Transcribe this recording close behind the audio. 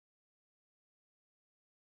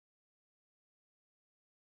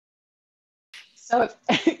So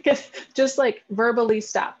just like verbally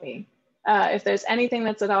stop me. If there's anything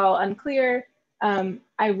that's at all unclear,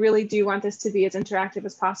 I really do want this to be as interactive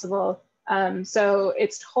as possible. So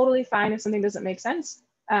it's totally fine if something doesn't make sense.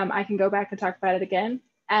 I can go back and talk about it again.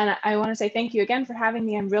 And I want to say thank you again for having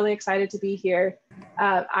me. I'm really excited to be here.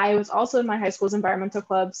 I was also in my high school's environmental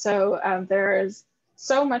club. So there is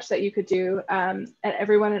so much that you could do at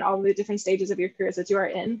everyone in all the different stages of your careers that you are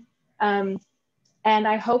in. And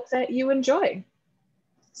I hope that you enjoy.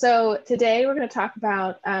 So today we're going to talk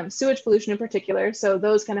about sewage pollution in particular. So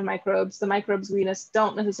those kind of microbes, the microbes we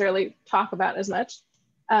don't necessarily talk about as much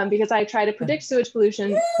because I try to predict sewage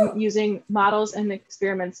pollution using models and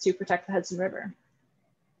experiments to protect the Hudson River.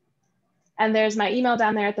 And there's my email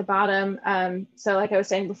down there at the bottom. So like I was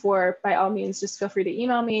saying before, by all means, just feel free to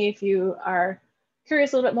email me if you are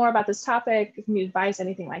curious a little bit more about this topic, if you need advice,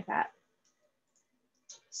 anything like that.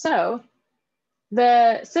 So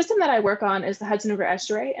the system that I work on is the Hudson River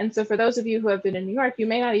Estuary. And so for those of you who have been in New York, you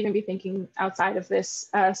may not even be thinking outside of this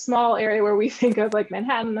small area where we think of like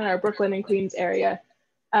Manhattan and our Brooklyn and Queens area.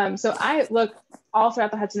 So I look all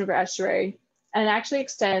throughout the Hudson River Estuary, and it actually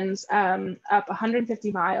extends up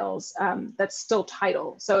 150 miles that's still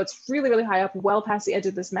tidal. So it's really, really high up, well past the edge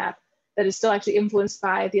of this map, that is still actually influenced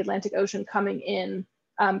by the Atlantic Ocean coming in,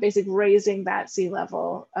 basically raising that sea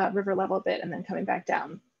level, river level a bit, and then coming back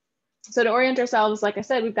down. So to orient ourselves, like I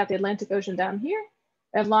said, we've got the Atlantic Ocean down here,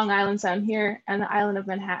 we have Long Island Sound here, and the island of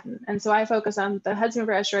Manhattan. And so I focus on the Hudson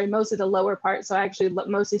River Estuary, mostly the lower part, so I actually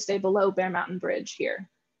mostly stay below Bear Mountain Bridge here.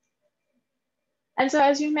 And so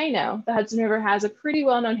as you may know, the Hudson River has a pretty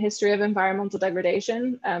well-known history of environmental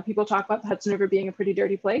degradation. People talk about the Hudson River being a pretty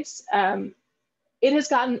dirty place. It has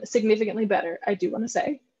gotten significantly better, I do want to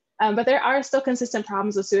say. But there are still consistent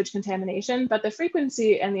problems with sewage contamination, but the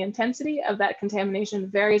frequency and the intensity of that contamination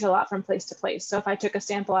varies a lot from place to place. So if I took a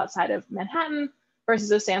sample outside of Manhattan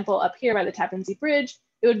versus a sample up here by the Tappan Zee Bridge,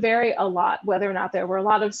 it would vary a lot whether or not there were a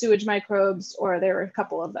lot of sewage microbes or there were a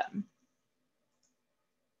couple of them.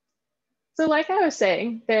 So like I was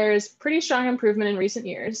saying, there's pretty strong improvement in recent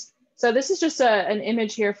years. So this is just an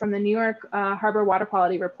image here from the New York Harbor Water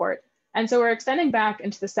Quality Report. And so we're extending back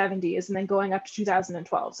into the 70s and then going up to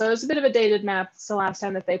 2012. So it's a bit of a dated map. It's the last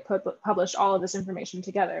time that they published all of this information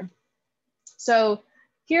together. So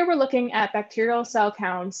here we're looking at bacterial cell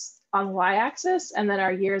counts on the y-axis and then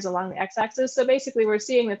our years along the x-axis. So basically we're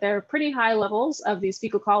seeing that there are pretty high levels of these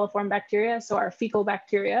fecal coliform bacteria, so our fecal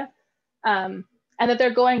bacteria, and that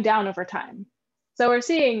they're going down over time. So we're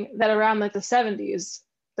seeing that around like the 70s,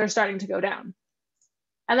 they're starting to go down.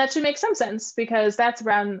 And that should make some sense because that's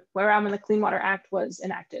around when the Clean Water Act was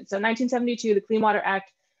enacted. So 1972, the Clean Water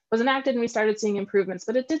Act was enacted and we started seeing improvements,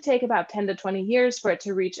 but it did take about 10 to 20 years for it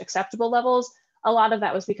to reach acceptable levels. A lot of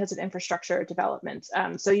that was because of infrastructure development.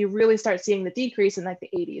 So you really start seeing the decrease in like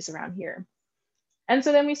the 80s around here. And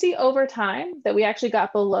so then we see over time that we actually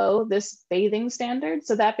got below this bathing standard.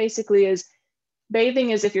 So that basically is,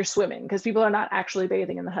 bathing is if you're swimming, because people are not actually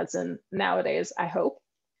bathing in the Hudson nowadays, I hope.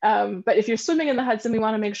 But if you're swimming in the Hudson, we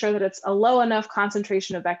want to make sure that it's a low enough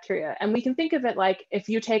concentration of bacteria. And we can think of it like if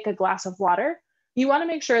you take a glass of water, you want to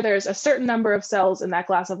make sure there's a certain number of cells in that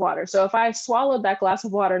glass of water. So if I swallowed that glass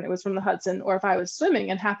of water and it was from the Hudson, or if I was swimming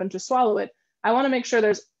and happened to swallow it, I want to make sure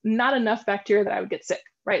there's not enough bacteria that I would get sick,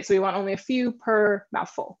 right? So we want only a few per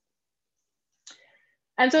mouthful.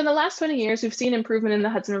 And so in the last 20 years, we've seen improvement in the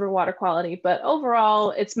Hudson River water quality, but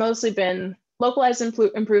overall, it's mostly been localized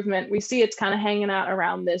improvement. We see it's kind of hanging out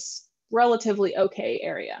around this relatively okay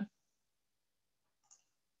area.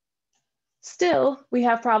 Still, we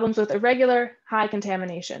have problems with irregular high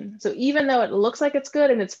contamination. So even though it looks like it's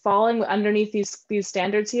good and it's falling underneath these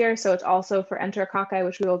standards here, so it's also for enterococci,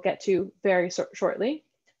 which we will get to very shortly,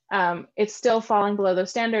 it's still falling below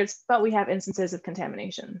those standards, but we have instances of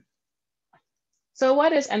contamination. So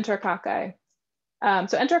what is enterococci?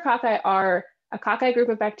 So enterococci are a cocci group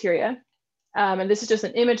of bacteria. And this is just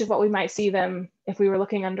an image of what we might see them if we were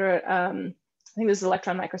looking under, I think this is an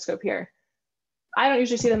electron microscope here. I don't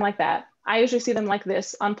usually see them like that. I usually see them like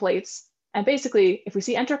this on plates. And basically, if we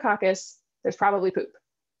see enterococcus, there's probably poop.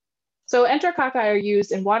 So enterococci are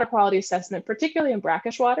used in water quality assessment, particularly in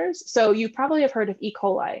brackish waters. So you probably have heard of E.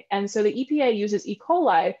 coli. And so the EPA uses E.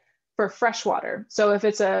 coli for fresh water. So if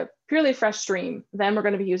it's a purely fresh stream, then we're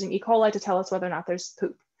going to be using E. coli to tell us whether or not there's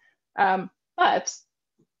poop. But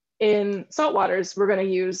in salt waters, we're going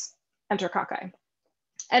to use enterococci.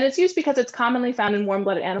 And it's used because it's commonly found in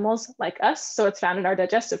warm-blooded animals like us. So it's found in our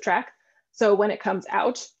digestive tract. So when it comes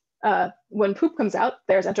out, when poop comes out,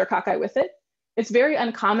 there's enterococci with it. It's very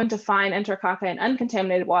uncommon to find enterococci in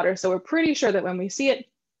uncontaminated water. So we're pretty sure that when we see it,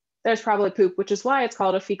 there's probably poop, which is why it's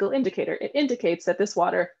called a fecal indicator. It indicates that this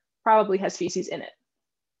water probably has feces in it.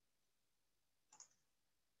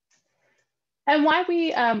 And why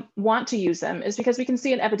we want to use them is because we can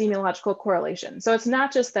see an epidemiological correlation. So it's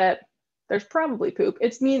not just that there's probably poop.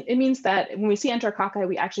 It means that when we see enterococci,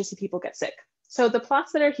 we actually see people get sick. So the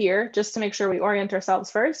plots that are here, just to make sure we orient ourselves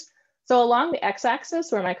first. So along the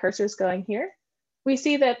x-axis, where my cursor is going here, we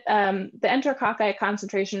see that the enterococci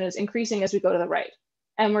concentration is increasing as we go to the right.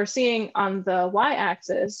 And we're seeing on the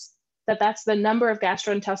y-axis that that's the number of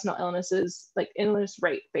gastrointestinal illnesses, like illness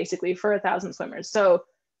rate, basically, for 1,000 swimmers. So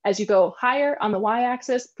as you go higher on the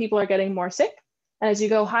y-axis, people are getting more sick. And as you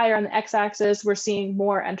go higher on the x-axis, we're seeing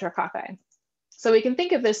more enterococci. So we can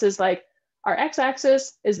think of this as like our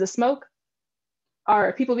x-axis is the smoke,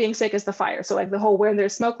 our people being sick is the fire. So like the whole where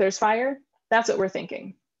there's smoke, there's fire. That's what we're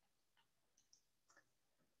thinking.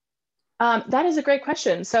 That is a great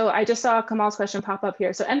question. So I just saw Kamal's question pop up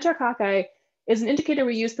here. So enterococci is an indicator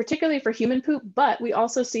we use particularly for human poop, but we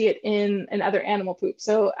also see it in other animal poop.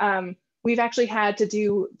 So we've actually had to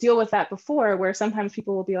deal with that before, where sometimes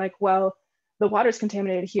people will be like, well, the water's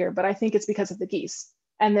contaminated here, but I think it's because of the geese.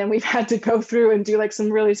 And then we've had to go through and do like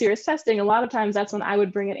some really serious testing. A lot of times that's when I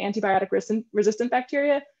would bring in antibiotic resistant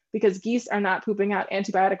bacteria, because geese are not pooping out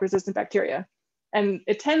antibiotic resistant bacteria. And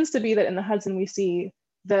it tends to be that in the Hudson, we see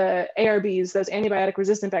the ARBs, those antibiotic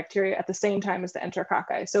resistant bacteria, at the same time as the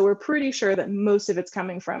enterococci. So we're pretty sure that most of it's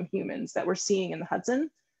coming from humans that we're seeing in the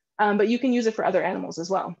Hudson, but you can use it for other animals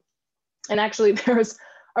as well. And actually there was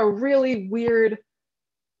a really weird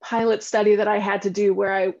pilot study that I had to do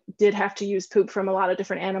where I did have to use poop from a lot of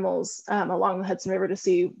different animals along the Hudson River to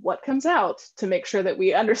see what comes out, to make sure that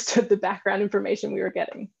we understood the background information we were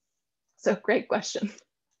getting. So great question.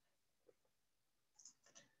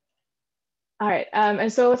 All right,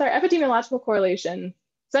 and so with our epidemiological correlation,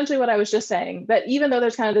 essentially what I was just saying, that even though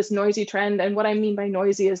there's kind of this noisy trend, and what I mean by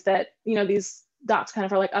noisy is that, you know, these dots kind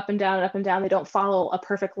of are like up and down, they don't follow a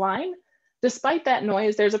perfect line. Despite that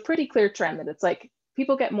noise, there's a pretty clear trend that it's like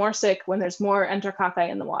people get more sick when there's more enterococci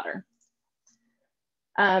in the water.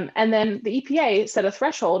 And then the EPA set a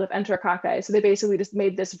threshold of enterococci. So they basically just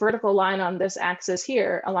made this vertical line on this axis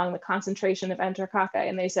here along the concentration of enterococci.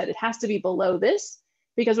 And they said it has to be below this,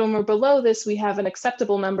 because when we're below this, we have an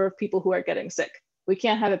acceptable number of people who are getting sick. We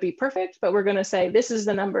can't have it be perfect, but we're going to say this is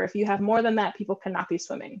the number. If you have more than that, people cannot be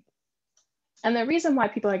swimming. And the reason why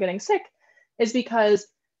people are getting sick is because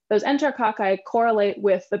those enterococci correlate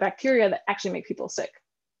with the bacteria that actually make people sick.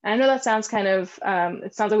 And I know that sounds kind of,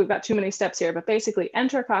 it sounds like we've got too many steps here, but basically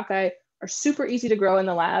enterococci are super easy to grow in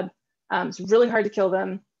the lab. It's really hard to kill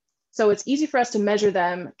them. So it's easy for us to measure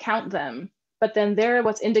them, count them, but then they're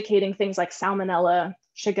what's indicating things like salmonella,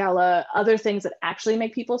 shigella, other things that actually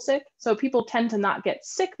make people sick. So people tend to not get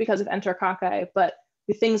sick because of enterococci, but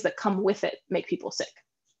the things that come with it make people sick.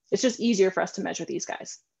 It's just easier for us to measure these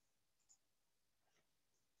guys.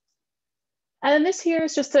 And then this here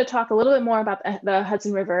is just to talk a little bit more about the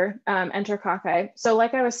Hudson River enterococci. So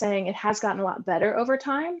like I was saying, it has gotten a lot better over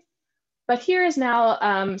time. But here is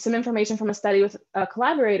now some information from a study with a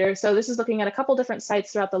collaborator. So this is looking at a couple different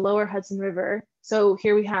sites throughout the lower Hudson River. So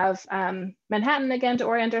here we have Manhattan again to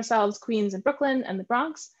orient ourselves, Queens and Brooklyn and the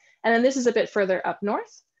Bronx. And then this is a bit further up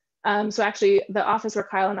north. So actually the office where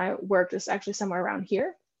Kyle and I worked is actually somewhere around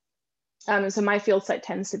here. And so my field site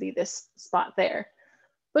tends to be this spot there.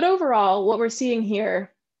 But overall, what we're seeing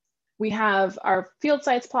here, we have our field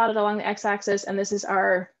sites plotted along the x-axis, and this is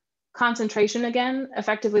our concentration again.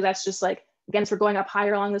 Effectively, that's just like, again, as we're going up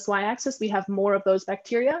higher along this y-axis, we have more of those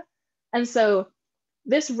bacteria. And so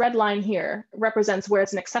this red line here represents where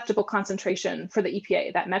it's an acceptable concentration for the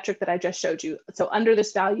EPA, that metric that I just showed you. So under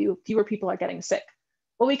this value, fewer people are getting sick.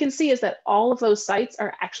 What we can see is that all of those sites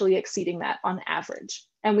are actually exceeding that on average.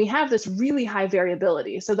 And we have this really high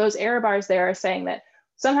variability. So those error bars there are saying that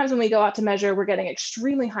sometimes when we go out to measure, we're getting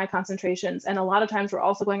extremely high concentrations. And a lot of times we're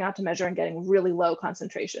also going out to measure and getting really low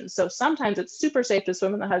concentrations. So sometimes it's super safe to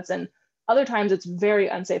swim in the Hudson. Other times it's very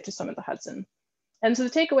unsafe to swim in the Hudson. And so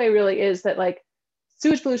the takeaway really is that like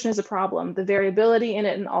sewage pollution is a problem, the variability in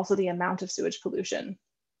it, and also the amount of sewage pollution.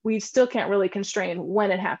 We still can't really constrain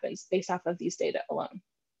when it happens based off of these data alone.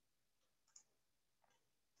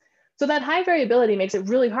 So that high variability makes it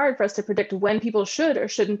really hard for us to predict when people should or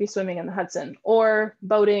shouldn't be swimming in the Hudson or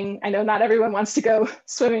boating. I know not everyone wants to go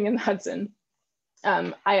swimming in the Hudson.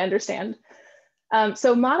 I understand.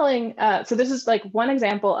 So modeling, so this is like one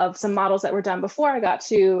example of some models that were done before I got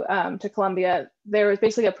to Columbia. There was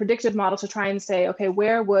basically a predictive model to try and say, okay,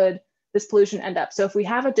 where would this pollution end up? So if we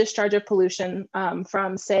have a discharge of pollution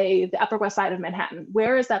from, say, the Upper West Side of Manhattan,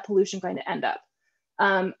 where is that pollution going to end up?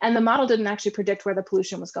 And the model didn't actually predict where the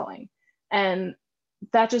pollution was going. And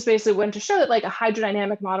that just basically went to show that like a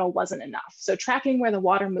hydrodynamic model wasn't enough. So tracking where the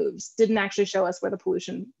water moves didn't actually show us where the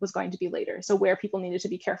pollution was going to be later. So where people needed to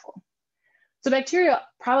be careful. So bacteria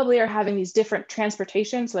probably are having these different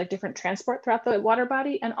transportation, so like different transport throughout the water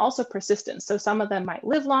body, and also persistence. So some of them might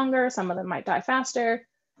live longer, some of them might die faster.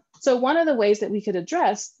 So one of the ways that we could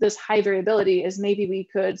address this high variability is maybe we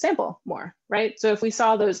could sample more, right? So if we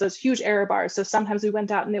saw those huge error bars, so sometimes we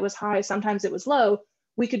went out and it was high, sometimes it was low,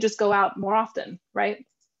 we could just go out more often, right?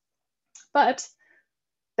 But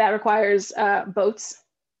that requires boats.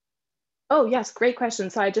 Oh yes, great question.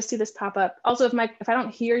 So I just see this pop up. Also, if I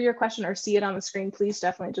don't hear your question or see it on the screen, please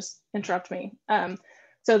definitely just interrupt me.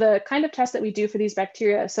 So the kind of test that we do for these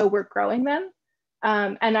bacteria, so we're growing them.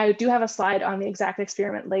 And I do have a slide on the exact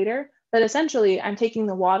experiment later, but essentially I'm taking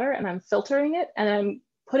the water and I'm filtering it and I'm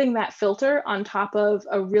putting that filter on top of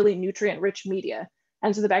a really nutrient-rich media.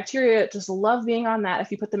 And so the bacteria just love being on that.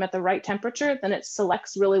 If you put them at the right temperature, then it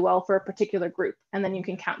selects really well for a particular group, and then you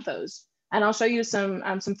can count those. And I'll show you some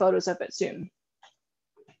photos of it soon.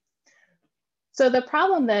 So the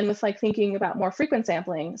problem then with like thinking about more frequent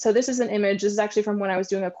sampling, so this is an image, this is actually from when I was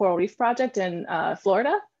doing a coral reef project in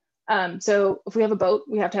Florida. So if we have a boat,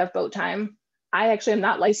 we have to have boat time. I actually am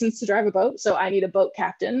not licensed to drive a boat, so I need a boat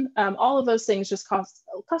captain. All of those things just cost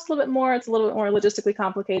a little bit more. It's a little bit more logistically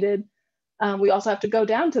complicated. We also have to go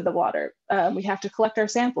down to the water. We have to collect our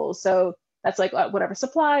samples. So that's like whatever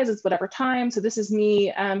supplies, it's whatever time. So this is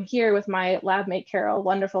me here with my lab mate, Carol,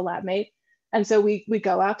 wonderful lab mate. And so we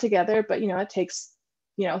go out together, but it takes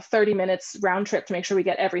 30 minutes round trip to make sure we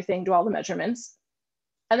get everything, do all the measurements.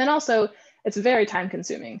 And then also it's very time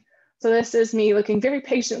consuming. So this is me looking very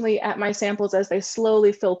patiently at my samples as they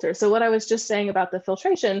slowly filter. So what I was just saying about the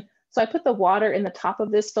filtration, so I put the water in the top of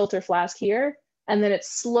this filter flask here, and then it's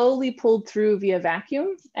slowly pulled through via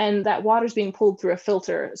vacuum, and that water is being pulled through a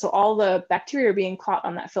filter. So all the bacteria are being caught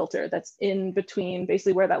on that filter that's in between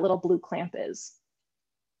basically where that little blue clamp is.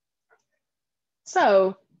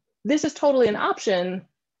 So this is totally an option,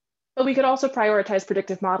 but we could also prioritize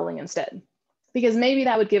predictive modeling instead, because maybe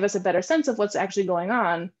that would give us a better sense of what's actually going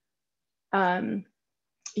on.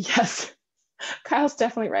 Yes, Kyle's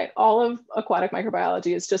definitely right. All of aquatic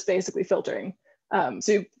microbiology is just basically filtering.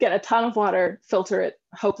 So you get a ton of water, filter it,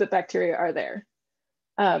 hope that bacteria are there.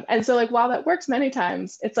 And so like, while that works many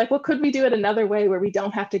times, it's like, well, could we do it another way where we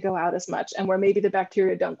don't have to go out as much and where maybe the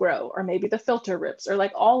bacteria don't grow, or maybe the filter rips, or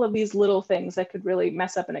like all of these little things that could really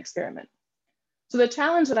mess up an experiment. So the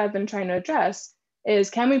challenge that I've been trying to address is,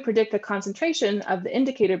 can we predict the concentration of the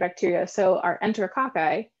indicator bacteria, so our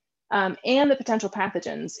enterococci, and the potential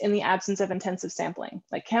pathogens in the absence of intensive sampling?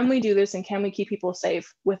 Like, can we do this, and can we keep people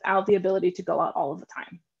safe without the ability to go out all of the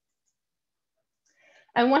time?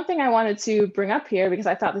 And one thing I wanted to bring up here, because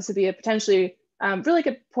I thought this would be a potentially really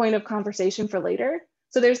good point of conversation for later.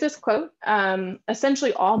 So there's this quote,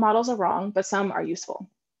 essentially all models are wrong, but some are useful.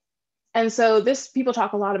 And so this people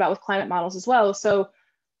talk a lot about with climate models as well. So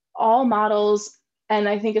all models, and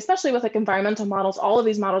I think especially with like environmental models, all of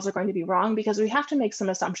these models are going to be wrong because we have to make some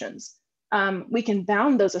assumptions. We can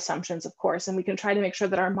bound those assumptions, of course, and we can try to make sure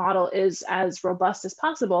that our model is as robust as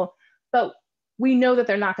possible, but we know that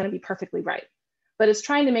they're not going to be perfectly right. But it's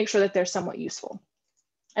trying to make sure that they're somewhat useful.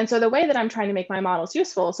 And so the way that I'm trying to make my models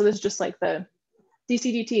useful, so this is just like the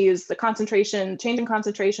dCdt is the concentration, change in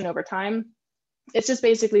concentration over time. It's just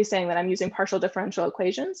basically saying that I'm using partial differential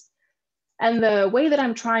equations. And the way that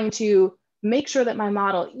I'm trying to make sure that my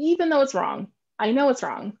model, even though it's wrong, I know it's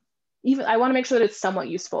wrong, I want to make sure that it's somewhat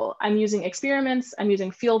useful. I'm using experiments, I'm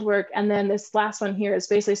using field work, and then this last one here is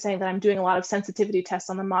basically saying that I'm doing a lot of sensitivity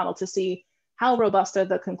tests on the model to see how robust are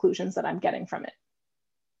the conclusions that I'm getting from it.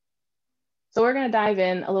 So we're going to dive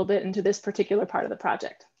in a little bit into this particular part of the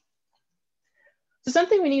project. So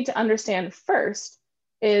something we need to understand first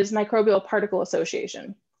is microbial particle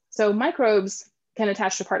association. So microbes can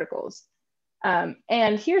attach to particles.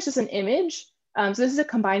 And here's just an image. So this is a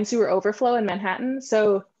combined sewer overflow in Manhattan.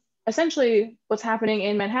 So essentially what's happening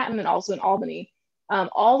in Manhattan and also in Albany,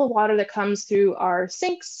 all the water that comes through our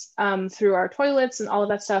sinks, through our toilets, and all of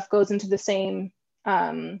that stuff goes into the same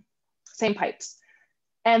pipes.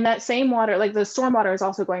 And that same water, like the storm water, is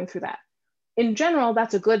also going through that. In general,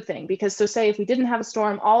 that's a good thing, because so say if we didn't have a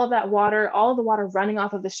storm, all of that water, all of the water running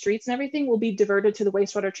off of the streets and everything will be diverted to the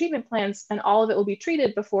wastewater treatment plants, and all of it will be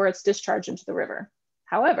treated before it's discharged into the river.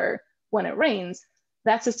 However, when it rains,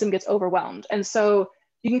 that system gets overwhelmed. And so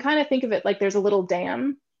you can kind of think of it like there's a little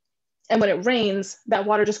dam, and when it rains, that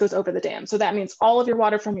water just goes over the dam. So that means all of your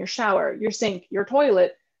water from your shower, your sink, your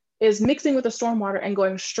toilet is mixing with the storm water and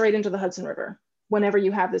going straight into the Hudson River. whenever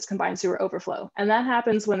you have this combined sewer overflow. And that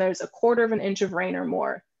happens when there's 1/4 inch of rain or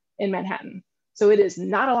more in Manhattan. So it is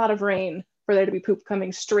not a lot of rain for there to be poop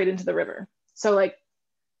coming straight into the river. So like,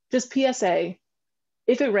 just PSA,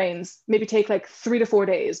 if it rains, maybe take like 3 to 4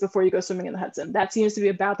 days before you go swimming in the Hudson. That seems to be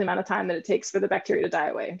about the amount of time that it takes for the bacteria to die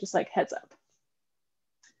away, just like heads up.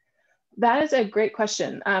 That is a great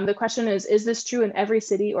question. The question is this true in every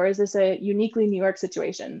city or is this a uniquely New York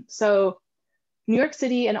situation? So New York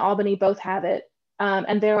City and Albany both have it.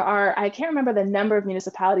 And there are, I can't remember the number of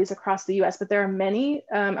municipalities across the US, but there are many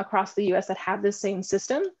across the US that have this same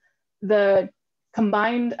system. The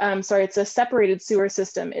combined, it's a separated sewer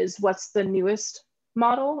system is what's the newest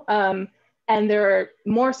model. And there are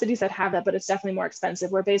more cities that have that, but it's definitely more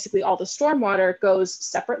expensive, where basically all the stormwater goes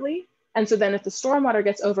separately. And so then if the stormwater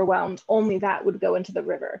gets overwhelmed, only that would go into the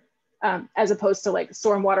river, as opposed to like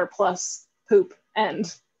stormwater plus poop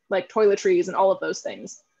and like toiletries and all of those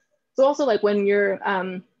things. So also like when you're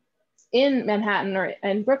in Manhattan or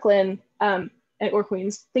in Brooklyn or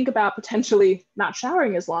Queens, think about potentially not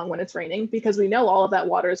showering as long when it's raining, because we know all of that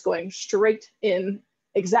water is going straight into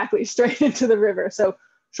the river. So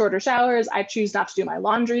shorter showers. I choose not to do my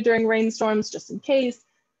laundry during rainstorms just in case,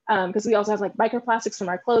 because we also have like microplastics from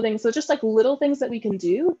our clothing. So just like little things that we can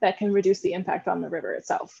do that can reduce the impact on the river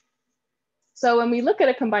itself. So when we look at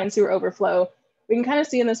a combined sewer overflow, we can kind of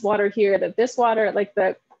see in this water here that this water, like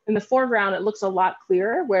in the foreground, it looks a lot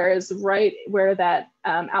clearer, whereas right where that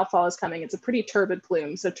outfall is coming, it's a pretty turbid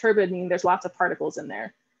plume. So turbid meaning there's lots of particles in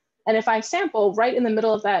there. And if I sample right in the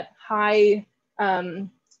middle of that high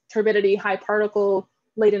turbidity, high particle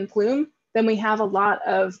laden plume, then we have a lot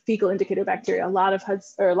of fecal indicator bacteria, a lot of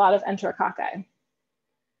enterococci.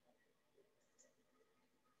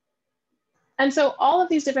 And so all of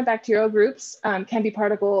these different bacterial groups can be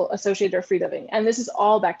particle associated or free living. And this is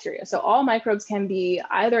all bacteria. So all microbes can be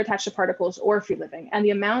either attached to particles or free living. And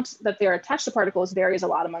the amount that they're attached to particles varies a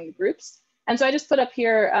lot among the groups. And so I just put up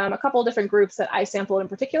here a couple of different groups that I sampled in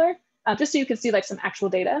particular, just so you can see like some actual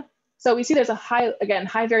data. So we see there's a high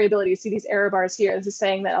variability. You see these error bars here. This is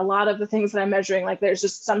saying that a lot of the things that I'm measuring, like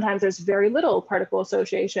sometimes there's very little particle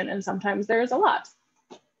association and sometimes there's a lot.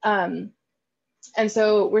 And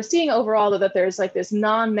so we're seeing overall that there's like this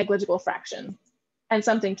non-negligible fraction. And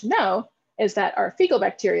something to know is that our fecal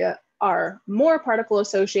bacteria are more particle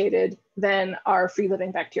associated than our free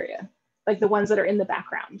living bacteria, like the ones that are in the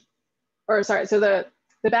background. Or sorry, so the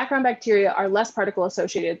background bacteria are less particle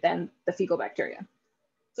associated than the fecal bacteria.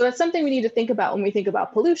 So that's something we need to think about when we think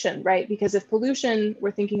about pollution, right? Because if pollution,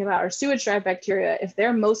 we're thinking about our sewage drive bacteria, if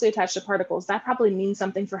they're mostly attached to particles, that probably means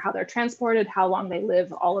something for how they're transported, how long they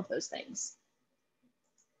live, all of those things.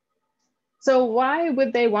 So why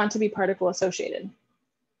would they want to be particle associated?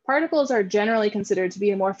 Particles are generally considered to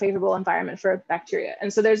be a more favorable environment for bacteria.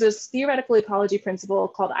 And so there's this theoretical ecology principle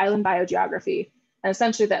called island biogeography. And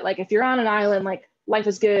essentially that like, if you're on an island, like life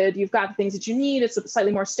is good, you've got the things that you need, it's a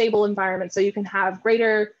slightly more stable environment. So you can have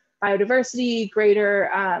greater biodiversity, greater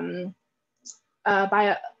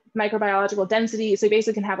microbiological density. So you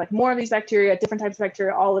basically can have like more of these bacteria, different types of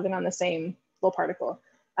bacteria, all living on the same little particle.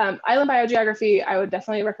 Island biogeography, I would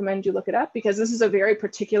definitely recommend you look it up because this is a very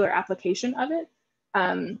particular application of it.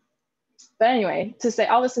 But anyway,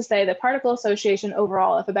 all this to say that particle association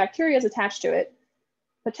overall, if a bacteria is attached to it,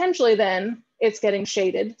 potentially then it's getting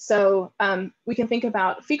shaded. So we can think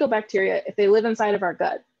about fecal bacteria, if they live inside of our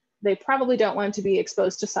gut, they probably don't want to be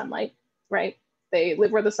exposed to sunlight, right? They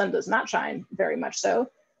live where the sun does not shine, very much so.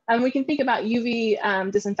 And we can think about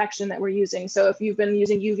UV disinfection that we're using. So if you've been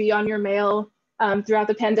using UV on your mail throughout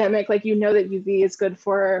the pandemic, like you know that UV is good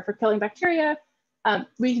for killing bacteria,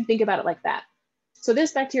 we can think about it like that. So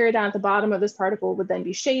this bacteria down at the bottom of this particle would then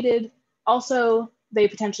be shaded. Also, they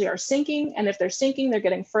potentially are sinking. And if they're sinking, they're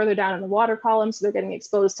getting further down in the water column. So they're getting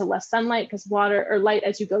exposed to less sunlight because water or light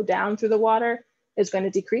as you go down through the water is going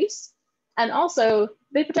to decrease. And also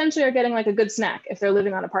they potentially are getting like a good snack if they're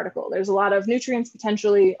living on a particle. There's a lot of nutrients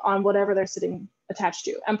potentially on whatever they're sitting attached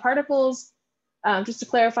to. And particles, just to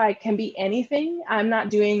clarify, can be anything. I'm not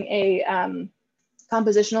doing a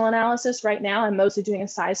compositional analysis right now. I'm mostly doing a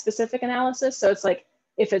size specific analysis. So it's like,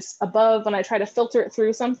 if it's above, when I try to filter it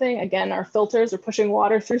through something, again, our filters are pushing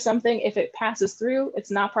water through something. If it passes through, it's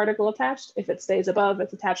not particle attached. If it stays above,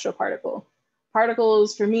 it's attached to a particle.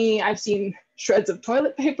 Particles, for me, I've seen shreds of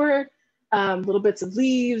toilet paper, little bits of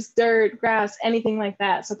leaves, dirt, grass, anything like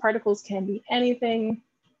that. So particles can be anything.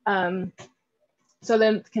 So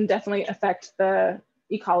then can definitely affect the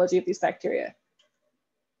ecology of these bacteria.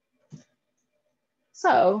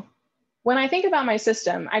 So When I think about my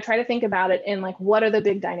system, I try to think about it in like, what are the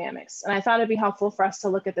big dynamics? And I thought it'd be helpful for us to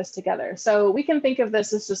look at this together. So we can think of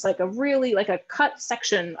this as just like a really like a cut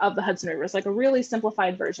section of the Hudson River. It's like a really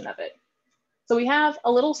simplified version of it. So we have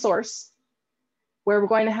a little source where we're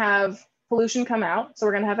going to have pollution come out. So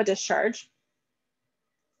we're going to have a discharge.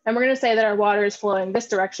 And we're going to say that our water is flowing this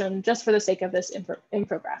direction just for the sake of this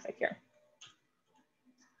infographic here.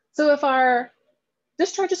 So if our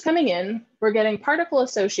discharge is coming in, we're getting particle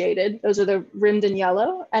associated, those are the rimmed in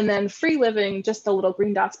yellow, and then free living, just the little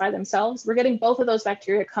green dots by themselves. We're getting both of those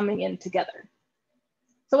bacteria coming in together.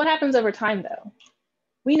 So what happens over time though?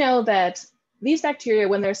 We know that these bacteria,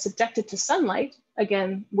 when they're subjected to sunlight,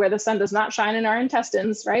 again, where the sun does not shine in our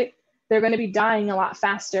intestines, right? They're going to be dying a lot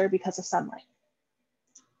faster because of sunlight.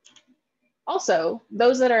 Also,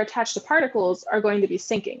 those that are attached to particles are going to be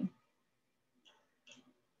sinking.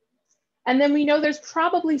 And then we know there's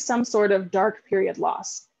probably some sort of dark period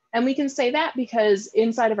loss. And we can say that because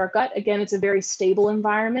inside of our gut, again, it's a very stable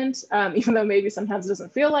environment, even though maybe sometimes it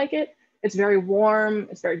doesn't feel like it. It's very warm,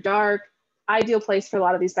 it's very dark, ideal place for a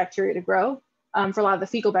lot of these bacteria to grow, for a lot of the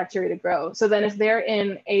fecal bacteria to grow. So then if they're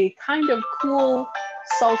in a kind of cool,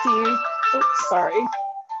 salty, oops, sorry,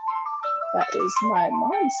 that is my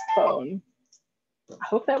mom's phone. I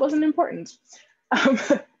hope that wasn't important.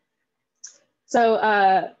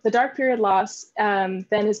 So the dark period loss then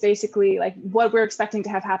is basically like what we're expecting to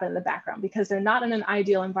have happen in the background, because they're not in an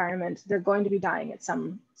ideal environment. They're going to be dying at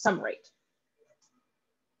some rate.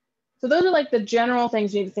 So those are like the general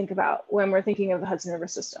things you need to think about when we're thinking of the Hudson River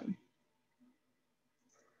system.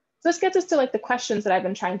 So this gets us to like the questions that I've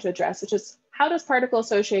been trying to address, which is how does particle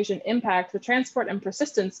association impact the transport and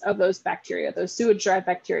persistence of those bacteria, those sewage-derived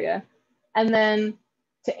bacteria? And then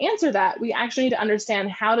to answer that, we actually need to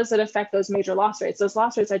understand how does it affect those major loss rates? Those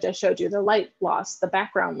loss rates I just showed you, the light loss, the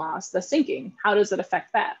background loss, the sinking, how does it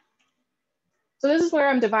affect that? So this is where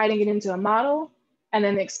I'm dividing it into a model and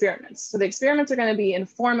then the experiments. So the experiments are going to be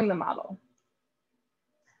informing the model.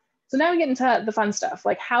 So now we get into the fun stuff,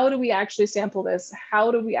 like how do we actually sample this? How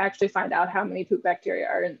do we actually find out how many poop bacteria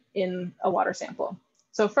are in a water sample?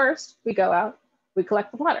 So first, we go out, we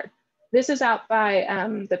collect the water. This is out by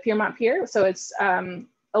the Piermont Pier, so it's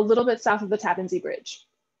a little bit south of the Tappan Zee Bridge.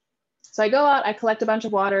 So I go out, I collect a bunch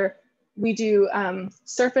of water. We do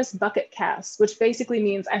surface bucket casts, which basically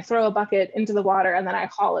means I throw a bucket into the water and then I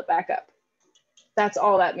haul it back up. That's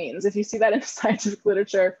all that means. If you see that in scientific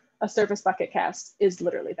literature, a surface bucket cast is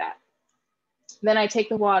literally that. Then I take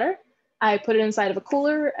the water, I put it inside of a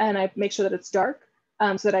cooler and I make sure that it's dark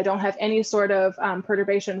so that I don't have any sort of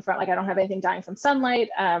perturbation from, like I don't have anything dying from sunlight.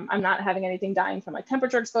 I'm not having anything dying from like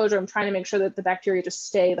temperature exposure. I'm trying to make sure that the bacteria just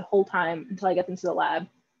stay the whole time until I get them to the lab,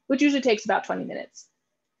 which usually takes about 20 minutes.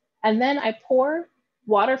 And then I pour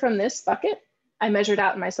water from this bucket. I measure it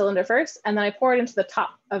out in my cylinder first, and then I pour it into the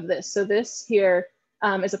top of this. So this here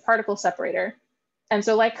is a particle separator. And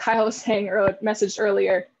so like Kyle was saying or messaged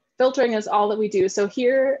earlier, filtering is all that we do. So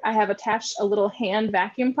here I have attached a little hand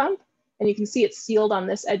vacuum pump, and you can see it's sealed on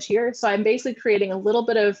this edge here. So I'm basically creating a little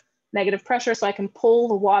bit of negative pressure so I can pull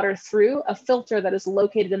the water through a filter that is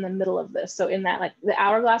located in the middle of this. So in that, like the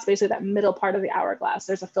hourglass, basically that middle part of the hourglass,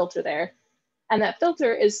 there's a filter there. And that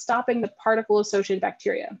filter is stopping the particle associated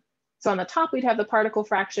bacteria. So on the top, we'd have the particle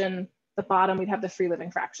fraction, the bottom, we'd have the free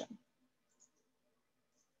living fraction.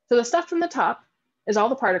 So the stuff from the top is all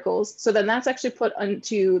the particles. So then that's actually put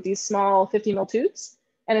into these small 50 ml tubes,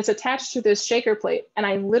 and it's attached to this shaker plate. And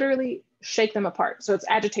I literally shake them apart. So it's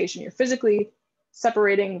agitation. You're physically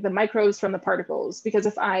separating the microbes from the particles, because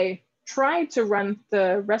if I tried to run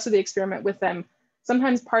the rest of the experiment with them,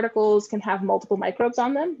 sometimes particles can have multiple microbes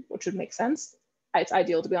on them, which would make sense. It's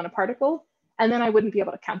ideal to be on a particle, and then I wouldn't be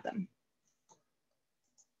able to count them.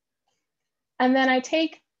 And then I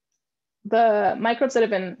take the microbes that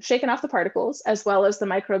have been shaken off the particles, as well as the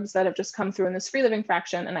microbes that have just come through in this free living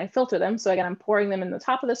fraction, and I filter them. So again, I'm pouring them in the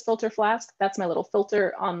top of this filter flask. That's my little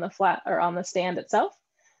filter on the flat or on the stand itself.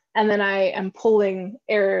 And then I am pulling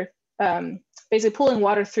air, basically pulling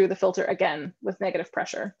water through the filter again with negative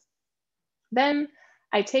pressure. Then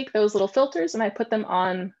I take those little filters and I put them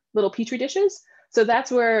on little Petri dishes. So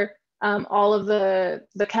that's where all of the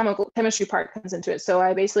chemistry part comes into it. So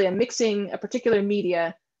I basically am mixing a particular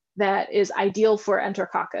media that is ideal for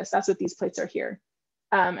Enterococcus. That's what these plates are here.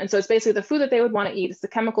 And so it's basically the food that they would want to eat. It's the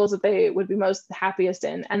chemicals that they would be most happiest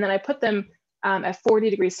in. And then I put them at 40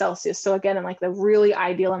 degrees Celsius. So again, in like the really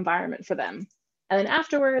ideal environment for them. And then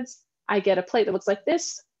afterwards, I get a plate that looks like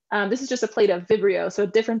this. This is just a plate of Vibrio, so a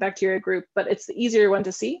different bacteria group, but it's the easier one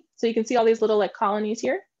to see. So you can see all these little like colonies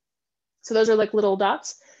here. So those are like little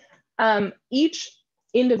dots. Each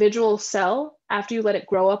individual cell after you let it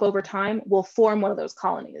grow up over time, will form one of those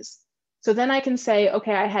colonies. So then I can say,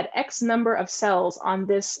 okay, I had X number of cells on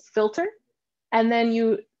this filter, and then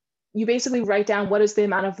you basically write down what is the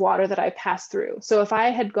amount of water that I passed through. So if I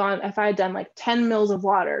had done like 10 mils of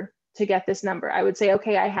water to get this number, I would say,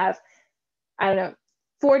 okay, I have, I don't know,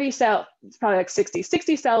 40 cells, it's probably like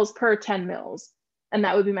 60 cells per 10 mils. And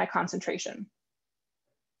that would be my concentration.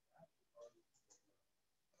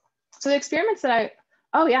 So the experiments that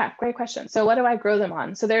oh yeah, great question. So what do I grow them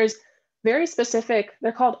on? So there's very specific,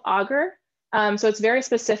 they're called agar. So it's very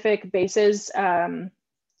specific bases.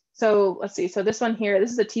 So let's see, so this one here,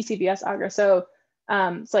 this is a TCBS agar. So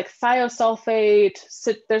it's like thiosulfate,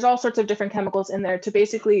 so there's all sorts of different chemicals in there to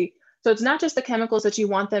basically, so it's not just the chemicals that you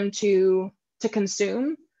want them to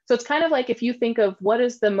consume. So it's kind of like if you think of what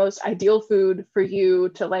is the most ideal food for you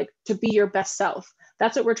to be your best self.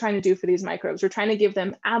 That's what we're trying to do for these microbes. We're trying to give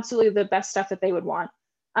them absolutely the best stuff that they would want.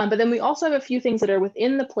 But then we also have a few things that are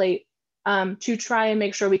within the plate to try and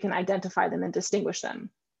make sure we can identify them and distinguish them.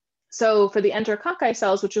 So for the enterococci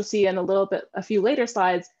cells, which you'll see in a few later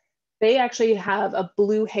slides, they actually have a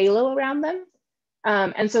blue halo around them.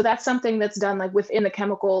 And so that's something that's done like within the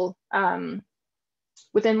chemical,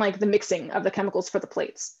 within like the mixing of the chemicals for the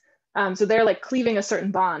plates. So they're like cleaving a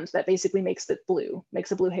certain bond that basically makes a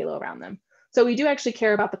blue halo around them. So we do actually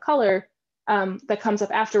care about the color that comes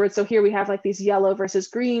up afterwards. So here we have like these yellow versus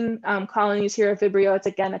green colonies here of Vibrio. It's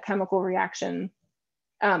again a chemical reaction.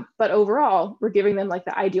 But overall, we're giving them like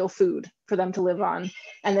the ideal food for them to live on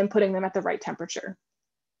and then putting them at the right temperature.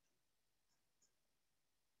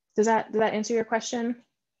 Does that answer your question?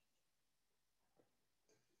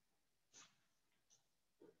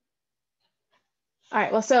 All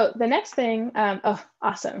right, well, so the next thing, oh,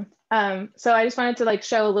 awesome. So I just wanted to like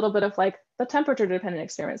show a little bit of like the temperature dependent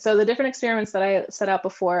experiments. So the different experiments that I set out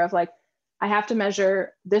before of like, I have to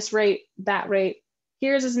measure this rate, that rate.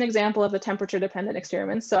 Here's as an example of the temperature dependent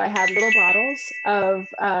experiments. So I had little bottles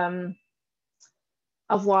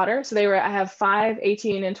of water. So I have 5,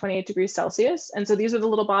 18, and 28 degrees Celsius. And so these are the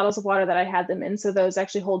little bottles of water that I had them in. So those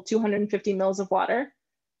actually hold 250 mils of water.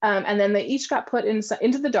 And then they each got put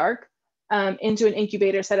into the dark into an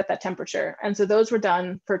incubator set at that temperature. And so those were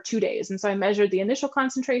done for 2 days. And so I measured the initial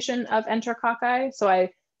concentration of enterococci. So I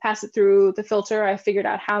passed it through the filter. I figured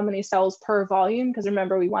out how many cells per volume, because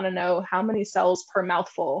remember, we want to know how many cells per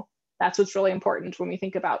mouthful. That's what's really important when we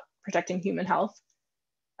think about protecting human health.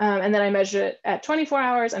 And then I measured it at 24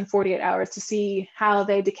 hours and 48 hours to see how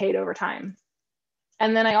they decayed over time.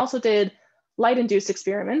 And then I also did light-induced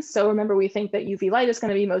experiments. So remember, we think that UV light is going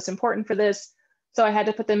to be most important for this. So I had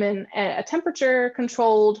to put them in a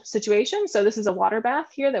temperature-controlled situation. So this is a water bath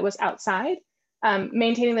here that was outside,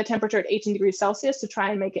 maintaining the temperature at 18 degrees Celsius to try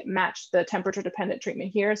and make it match the temperature-dependent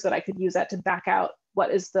treatment here so that I could use that to back out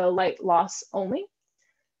what is the light loss only.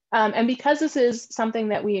 And because this is something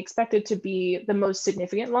that we expected to be the most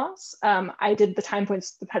significant loss, I did the time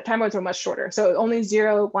points were much shorter. So only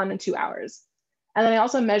 0, 1, and 2 hours. And then I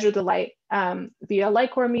also measured the light via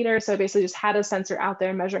light core meter. So I basically just had a sensor out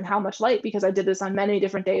there measuring how much light, because I did this on many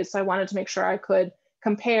different days. So I wanted to make sure I could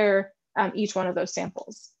compare each one of those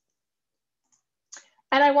samples.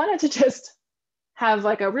 And I wanted to just have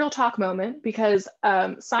like a real talk moment, because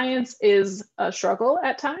science is a struggle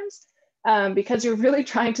at times, because you're really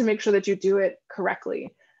trying to make sure that you do it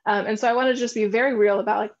correctly. And so I wanted to just be very real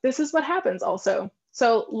about like, this is what happens also.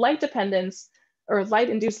 So light dependence, or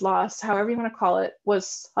light-induced loss, however you want to call it,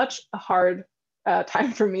 was such a hard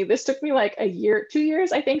time for me. This took me like a year, 2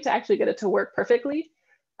 years, I think, to actually get it to work perfectly.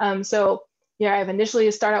 So yeah, I've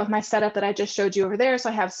initially started out with my setup that I just showed you over there. So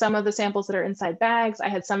I have some of the samples that are inside bags. I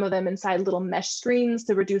had some of them inside little mesh screens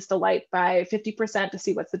to reduce the light by 50% to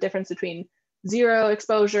see what's the difference between 0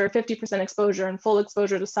 exposure, 50% exposure, and full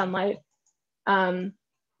exposure to sunlight.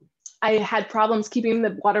 I had problems keeping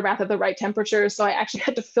the water bath at the right temperature. So I actually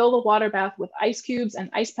had to fill the water bath with ice cubes and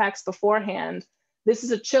ice packs beforehand. This is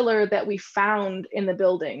a chiller that we found in the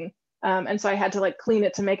building. And so I had to like clean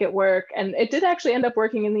it to make it work. And it did actually end up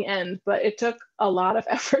working in the end, but it took a lot of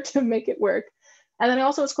effort to make it work. And then I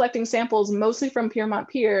also was collecting samples mostly from Piermont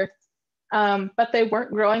Pier, but they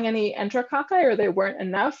weren't growing any enterococci, or they weren't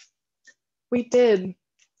enough. We did.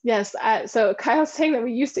 Yes, so Kyle's saying that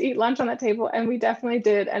we used to eat lunch on that table, and we definitely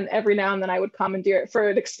did. And every now and then I would commandeer it for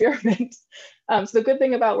an experiment. So the good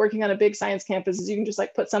thing about working on a big science campus is you can just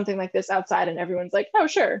like put something like this outside and everyone's like, oh,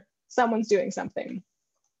 sure, someone's doing something.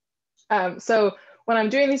 So when I'm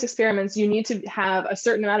doing these experiments, you need to have a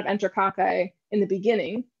certain amount of enterococci in the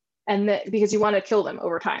beginning, and that because you want to kill them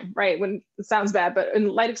over time, right? When it sounds bad, but in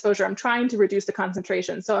light exposure, I'm trying to reduce the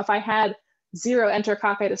concentration. So if I had 0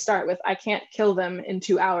 enterococci to start with, I can't kill them in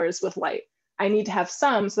 2 hours with light. I need to have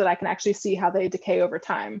some so that I can actually see how they decay over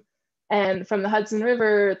time. And from the Hudson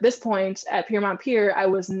River, this point at Piermont Pier, I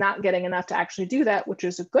was not getting enough to actually do that, which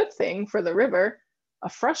is a good thing for the river, a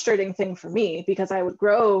frustrating thing for me, because I would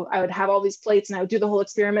grow, I would have all these plates and I would do the whole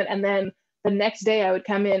experiment. And then the next day I would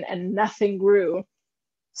come in and nothing grew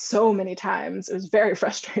so many times. It was very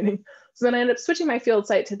frustrating. So then I ended up switching my field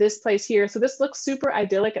site to this place here. So this looks super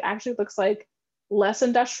idyllic. It actually looks like less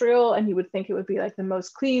industrial, and you would think it would be like the most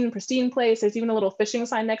clean, pristine place. There's even a little fishing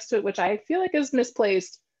sign next to it, which I feel like is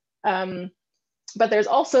misplaced. But there's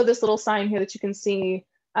also this little sign here that you can see,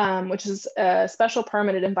 which is a special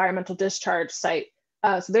permitted environmental discharge site.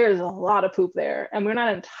 So there's a lot of poop there, and we're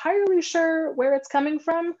not entirely sure where it's coming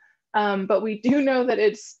from, but we do know that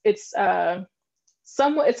it's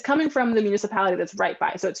coming from the municipality that's right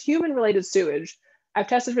by. So it's human-related sewage. I've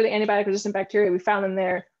tested for the antibiotic-resistant bacteria. We found them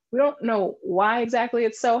there. We don't know why exactly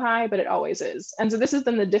it's so high, but it always is. And so this is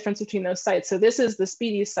then the difference between those sites. So this is the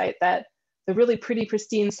Speedy site, that the really pretty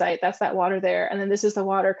pristine site, that's that water there. And then this is the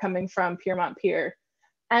water coming from Piermont Pier.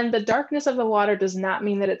 And the darkness of the water does not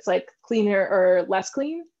mean that it's like cleaner or less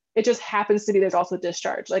clean. It just happens to be there's also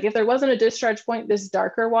discharge. Like if there wasn't a discharge point, this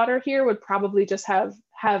darker water here would probably just have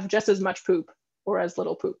just as much poop or as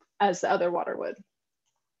little poop as the other water would.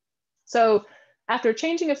 So after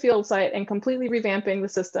changing a field site and completely revamping the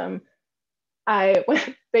system, I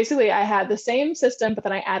had the same system, but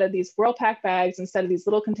then I added these Whirlpack bags instead of these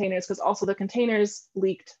little containers, because also the containers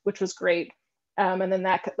leaked, which was great. And then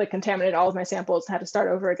that like contaminated all of my samples and had to start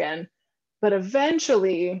over again. But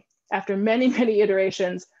eventually, after many, many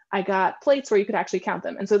iterations, I got plates where you could actually count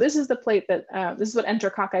them. And so this is the plate that, this is what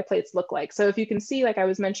enterococci plates look like. So if you can see, like I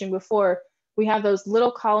was mentioning before, we have those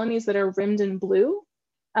little colonies that are rimmed in blue.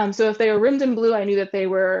 So if they were rimmed in blue, I knew that they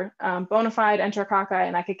were bona fide enterococci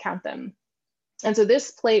and I could count them. And so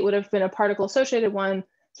this plate would have been a particle associated one.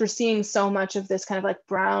 So we're seeing so much of this kind of like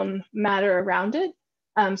brown matter around it.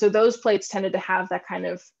 So those plates tended to have that kind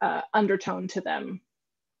of undertone to them,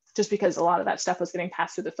 just because a lot of that stuff was getting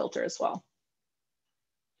passed through the filter as well.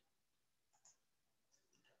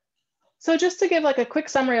 So just to give like a quick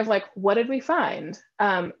summary of like, what did we find?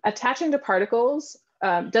 Attaching to particles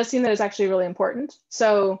does seem that it's actually really important.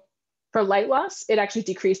 So for light loss, it actually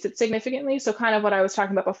decreased it significantly. So kind of what I was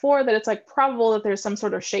talking about before, that it's like probable that there's some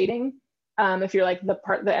sort of shading if you're like the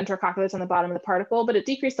enterococci that's on the bottom of the particle, but it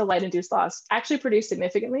decreased the light-induced loss actually pretty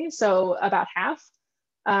significantly, so about half.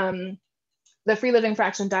 The free living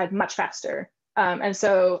fraction died much faster. And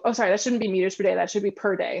so, oh, sorry, that shouldn't be meters per day, that should be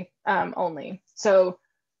per day only. So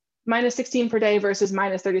minus 16 per day versus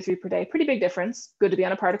minus 33 per day, pretty big difference. Good to be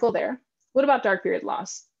on a particle there. What about dark period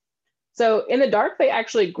loss? So in the dark, they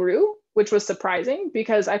actually grew, which was surprising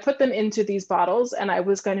because I put them into these bottles and I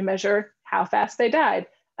was going to measure how fast they died.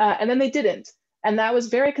 And then they didn't. And that was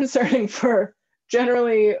very concerning for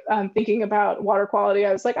generally thinking about water quality.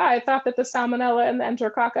 I was like, I thought that the salmonella and the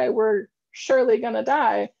enterococci were surely going to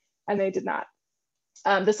die, and they did not.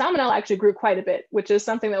 The salmonella actually grew quite a bit, which is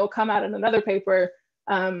something that will come out in another paper.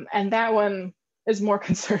 And that one is more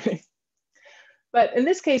concerning. But in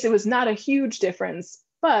this case, it was not a huge difference,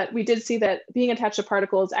 but we did see that being attached to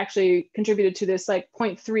particles actually contributed to this like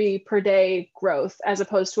 0.3 per day growth, as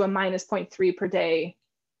opposed to a minus 0.3 per day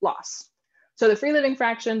loss. So the free living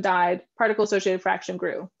fraction died, particle associated fraction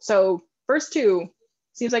grew. So first two,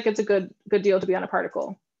 seems like it's a good deal to be on a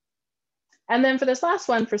particle. And then for this last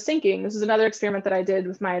one, for sinking, this is another experiment that I did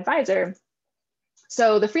with my advisor.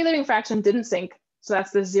 So the free living fraction didn't sink. So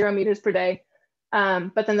that's the 0 meters per day.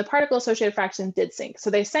 But then the particle associated fraction did sink. So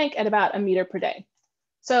they sank at about 1 meter per day.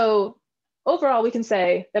 So overall, we can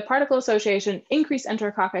say that particle association increased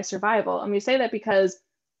enterococci survival. And we say that because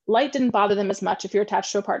light didn't bother them as much if you're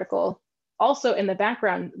attached to a particle. Also in the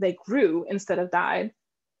background, they grew instead of died,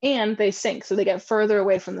 and they sink. So they get further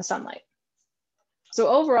away from the sunlight. So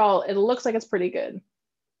overall, it looks like it's pretty good.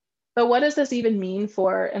 But what does this even mean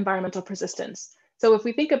for environmental persistence? So if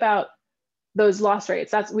we think about those loss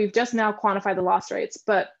rates, we've just now quantified the loss rates,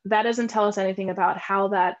 but that doesn't tell us anything about how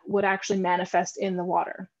that would actually manifest in the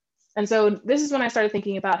water. And so this is when I started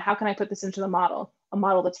thinking about how can I put this into the model, a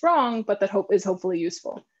model that's wrong, but that is hopefully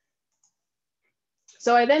useful.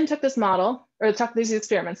 So I then took this model, or took these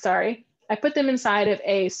experiments, sorry. I put them inside of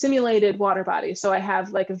a simulated water body. So I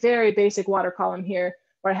have like a very basic water column here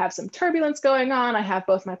where I have some turbulence going on. I have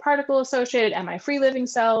both my particle associated and my free living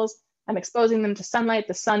cells. I'm exposing them to sunlight.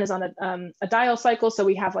 The sun is on a dial cycle. So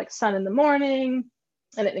we have like sun in the morning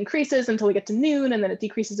and it increases until we get to noon and then it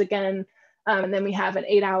decreases again. And then we have an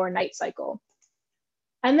 8-hour night cycle.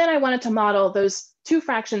 And then I wanted to model those two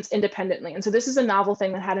fractions independently. And so this is a novel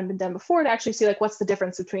thing that hadn't been done before, to actually see like what's the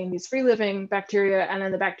difference between these free living bacteria and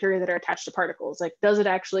then the bacteria that are attached to particles. Like, does it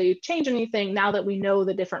actually change anything now that we know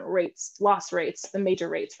the different rates, loss rates, the major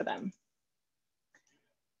rates for them?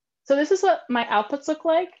 So this is what my outputs look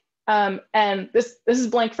like. And this is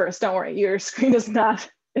blank first, don't worry, your screen is not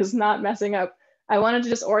messing up. I wanted to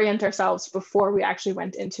just orient ourselves before we actually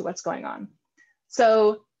went into what's going on.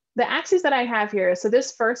 So the axes that I have here, so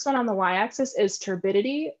this first one on the y-axis is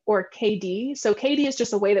turbidity, or KD. So KD is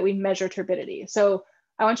just a way that we measure turbidity. So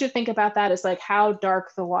I want you to think about that as like how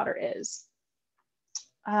dark the water is.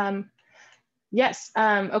 Yes,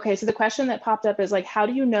 okay, so the question that popped up is like, how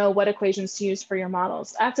do you know what equations to use for your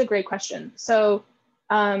models? That's a great question. So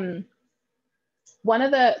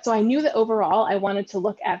so I knew that overall I wanted to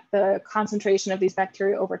look at the concentration of these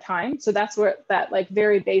bacteria over time. So that's where that like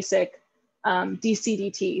very basic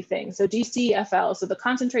dCdt thing. So dCFL, so the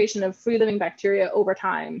concentration of free living bacteria over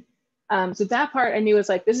time. So that part I knew was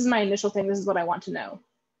like, this is my initial thing, this is what I want to know.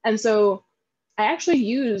 And so I actually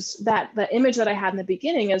used the image that I had in the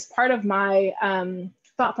beginning as part of my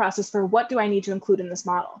thought process for what do I need to include in this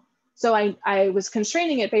model. So I was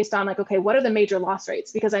constraining it based on like, okay, what are the major loss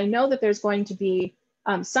rates? Because I know that there's going to be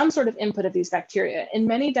some sort of input of these bacteria. In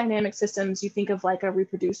many dynamic systems, you think of like a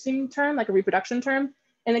reproduction term.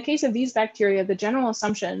 In the case of these bacteria, the general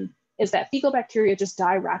assumption is that fecal bacteria just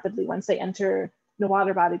die rapidly once they enter the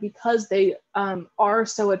water body, because they are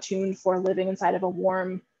so attuned for living inside of a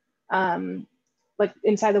warm, like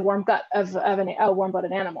inside the warm gut of a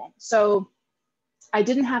warm-blooded animal. So I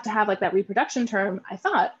didn't have to have like that reproduction term, I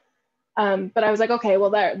thought, but I was like, okay,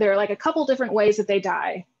 well, there are like a couple different ways that they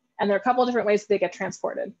die, and there are a couple different ways that they get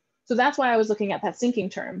transported. So that's why I was looking at that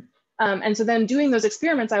sinking term. And so then doing those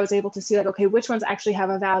experiments, I was able to see like, okay, which ones actually have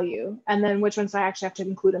a value, and then which ones I actually have to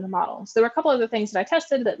include in the model. So there were a couple other things that I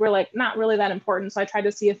tested that were like not really that important. So I tried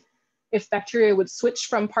to see if bacteria would switch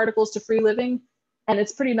from particles to free living, and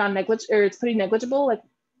it's pretty negligible, like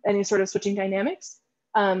any sort of switching dynamics.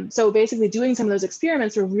 So basically doing some of those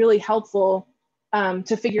experiments were really helpful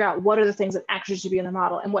to figure out what are the things that actually should be in the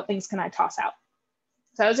model and what things can I toss out.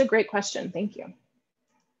 So that was a great question, thank you.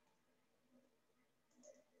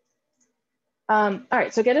 All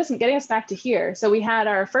right, so getting us back to here. So we had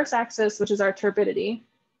our first axis, which is our turbidity,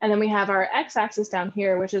 and then we have our x-axis down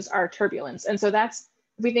here, which is our turbulence. And so that's,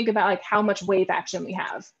 if we think about like how much wave action we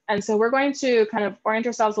have. And so we're going to kind of orient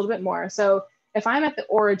ourselves a little bit more. So if I'm at the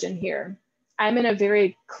origin here, I'm in a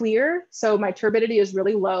very clear, so my turbidity is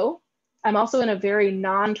really low. I'm also in a very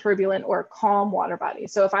non-turbulent or calm water body.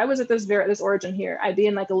 So if I was at this origin here, I'd be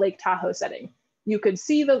in like a Lake Tahoe setting. You could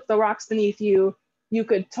see the rocks beneath you. You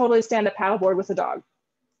could totally stand a paddleboard with a dog.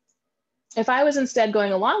 If I was instead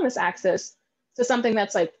going along this axis to something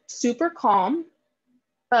that's like super calm,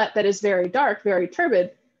 but that is very dark, very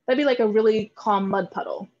turbid, that'd be like a really calm mud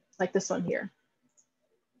puddle, like this one here.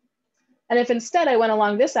 And if instead I went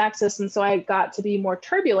along this axis, and so I got to be more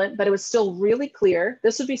turbulent, but it was still really clear,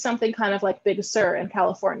 this would be something kind of like Big Sur in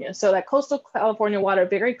California. So that coastal California water,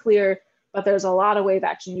 very clear, but there's a lot of wave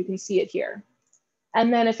action. You can see it here.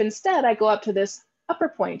 And then if instead I go up to this upper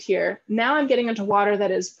point here, now I'm getting into water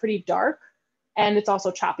that is pretty dark, and it's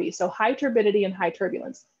also choppy. So high turbidity and high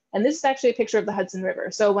turbulence. And this is actually a picture of the Hudson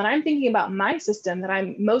River. So when I'm thinking about my system that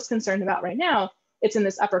I'm most concerned about right now, it's in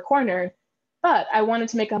this upper corner, but I wanted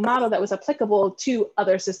to make a model that was applicable to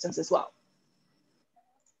other systems as well.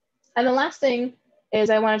 And the last thing is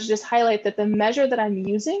I wanted to just highlight that the measure that I'm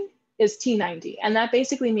using is T90, and that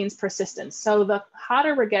basically means persistence. So the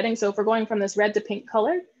hotter we're getting, so if we're going from this red to pink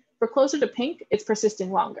color, if we're closer to pink, it's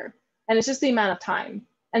persisting longer. And it's just the amount of time.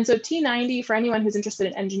 And so T90, for anyone who's interested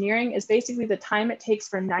in engineering, is basically the time it takes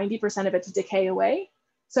for 90% of it to decay away.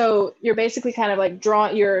 So you're basically kind of like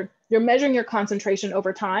you're measuring your concentration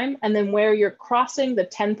over time, and then where you're crossing the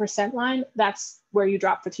 10% line, that's where you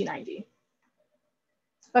drop for T90.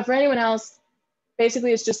 But for anyone else,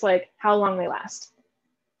 basically it's just like how long they last.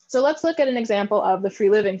 So let's look at an example of the free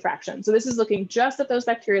living fraction. So this is looking just at those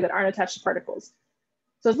bacteria that aren't attached to particles.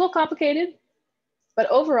 So it's a little complicated, but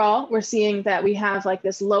overall we're seeing that we have like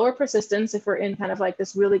this lower persistence if we're in kind of like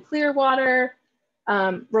this really clear water.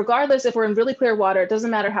 Regardless, if we're in really clear water, it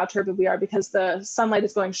doesn't matter how turbid we are because the sunlight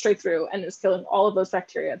is going straight through and is killing all of those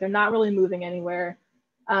bacteria. They're not really moving anywhere.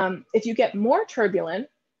 If you get more turbulent,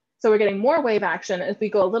 so we're getting more wave action as we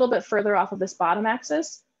go a little bit further off of this bottom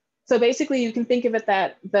axis. So basically you can think of it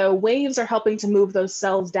that the waves are helping to move those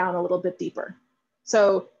cells down a little bit deeper.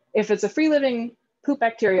 So if it's a free living poop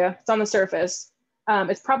bacteria, it's on the surface,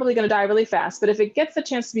 it's probably going to die really fast. But if it gets the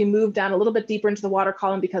chance to be moved down a little bit deeper into the water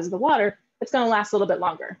column because of the water, it's going to last a little bit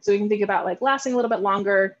longer. So we can think about like lasting a little bit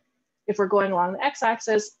longer if we're going along the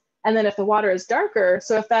x-axis. And then if the water is darker,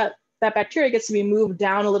 so if that bacteria gets to be moved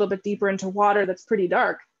down a little bit deeper into water that's pretty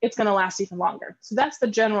dark, it's going to last even longer. So that's the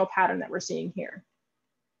general pattern that we're seeing here.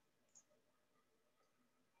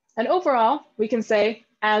 And overall, we can say,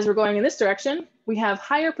 as we're going in this direction, we have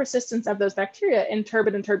higher persistence of those bacteria in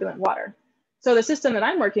turbid and turbulent water. So the system that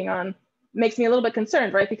I'm working on makes me a little bit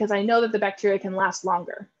concerned, right? Because I know that the bacteria can last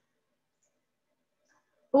longer.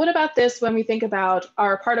 But what about this when we think about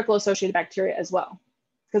our particle-associated bacteria as well?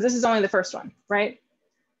 Because this is only the first one, right?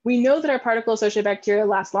 We know that our particle-associated bacteria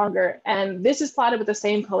last longer, and this is plotted with the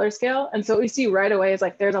same color scale. And so what we see right away is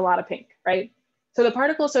like, there's a lot of pink, right? So the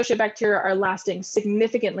particle-associated bacteria are lasting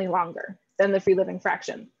significantly longer than the free-living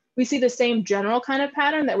fraction. We see the same general kind of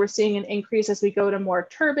pattern that we're seeing an increase as we go to more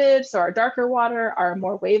turbid, so our darker water, our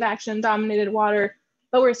more wave action dominated water,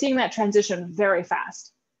 but we're seeing that transition very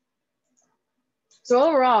fast. So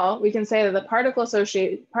overall, we can say that the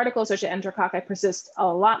particle-associated enterococci persist a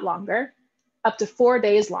lot longer, up to 4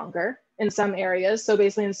 days longer in some areas. So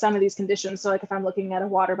basically in some of these conditions, so like if I'm looking at a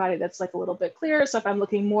water body that's like a little bit clearer, so if I'm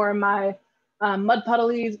looking more in my mud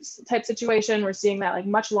puddly type situation, we're seeing that like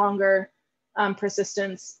much longer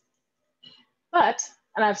persistence. But,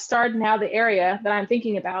 and I've starred now the area that I'm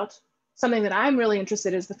thinking about, something that I'm really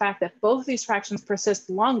interested in is the fact that both of these fractions persist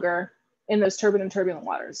longer in those turbid and turbulent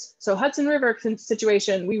waters. So Hudson River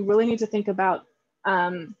situation, we really need to think about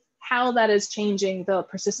how that is changing the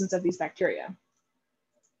persistence of these bacteria.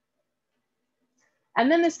 And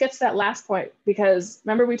then this gets to that last point, because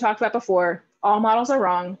remember we talked about before, all models are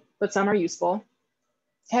wrong, but some are useful.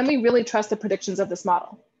 Can we really trust the predictions of this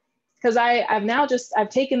model? Because I've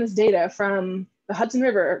taken this data from the Hudson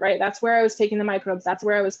River, right? That's where I was taking the microbes. That's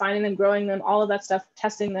where I was finding them, growing them, all of that stuff,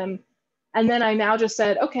 testing them. And then I now just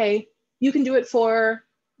said, okay, you can do it for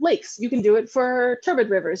lakes. You can do it for turbid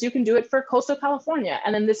rivers. You can do it for coastal California.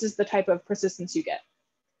 And then this is the type of persistence you get.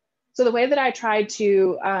 So the way that I tried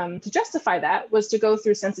to justify that was to go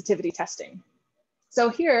through sensitivity testing. So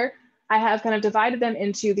here I have kind of divided them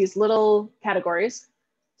into these little categories.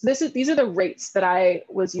 So these are the rates that I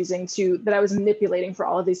was using that I was manipulating for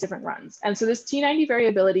all of these different runs. And so this T90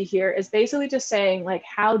 variability here is basically just saying like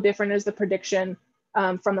how different is the prediction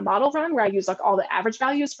from the model run where I use like all the average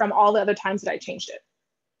values from all the other times that I changed it.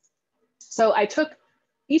 So I took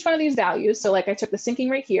each one of these values. So like I took the sinking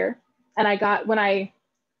rate here and I got, when I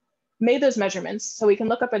made those measurements, so we can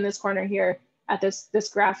look up in this corner here at this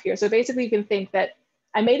graph here. So basically you can think that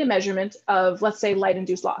I made a measurement of, let's say,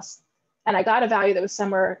 light-induced loss. And I got a value that was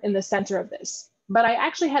somewhere in the center of this. But I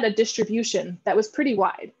actually had a distribution that was pretty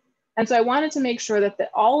wide. And so I wanted to make sure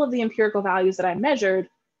that all of the empirical values that I measured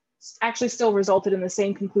actually still resulted in the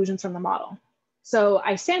same conclusions from the model. So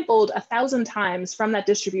I sampled 1,000 times from that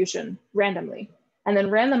distribution randomly, and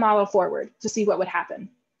then ran the model forward to see what would happen.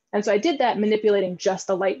 And so I did that manipulating just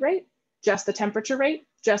the light rate, just the temperature rate,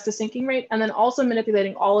 just the sinking rate, and then also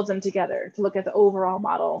manipulating all of them together to look at the overall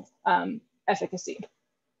model efficacy.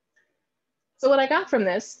 So what I got from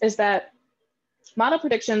this is that model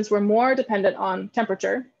predictions were more dependent on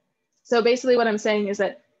temperature. So basically what I'm saying is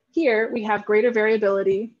that here we have greater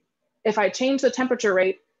variability. If I change the temperature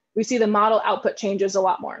rate, we see the model output changes a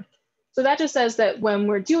lot more. So that just says that when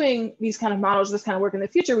we're doing these kind of models, this kind of work in the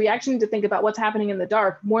future, we actually need to think about what's happening in the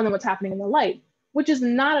dark more than what's happening in the light, which is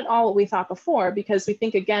not at all what we thought before, because we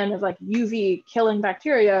think again of like UV killing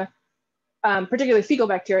bacteria, particularly fecal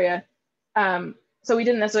bacteria. So we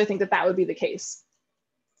didn't necessarily think that that would be the case.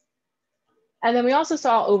 And then we also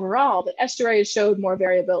saw overall that estuaries showed more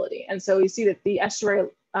variability. And so we see that the estuary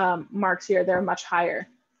marks here, they're much higher.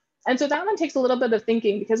 And so that one takes a little bit of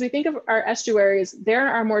thinking, because we think of our estuaries, there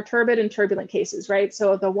are more turbid and turbulent cases, right?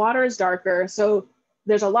 So the water is darker, so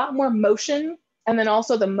there's a lot more motion. And then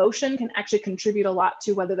also the motion can actually contribute a lot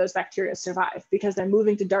to whether those bacteria survive, because they're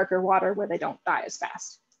moving to darker water where they don't die as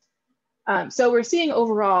fast. So we're seeing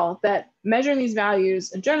overall that measuring these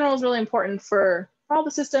values in general is really important for all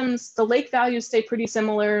the systems. The lake values stay pretty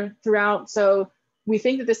similar throughout. So we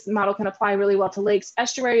think that this model can apply really well to lakes.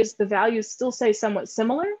 Estuaries, the values still stay somewhat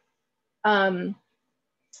similar, even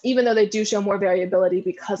though they do show more variability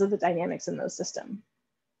because of the dynamics in those systems.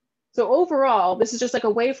 So overall, this is just like a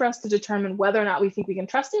way for us to determine whether or not we think we can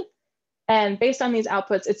trust it. And based on these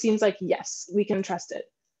outputs, it seems like, yes, we can trust it.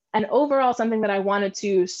 And overall, something that I wanted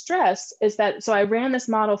to stress is that, so I ran this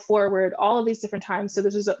model forward all of these different times. So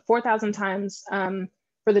this was 4,000 times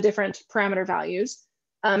for the different parameter values.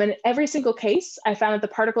 And in every single case, I found that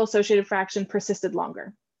the particle associated fraction persisted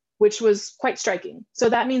longer, which was quite striking. So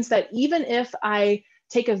that means that even if I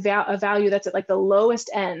take a value that's at like the lowest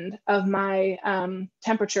end of my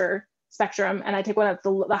temperature spectrum and I take one at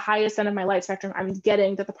the highest end of my light spectrum, I'm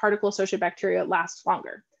getting that the particle-associated bacteria lasts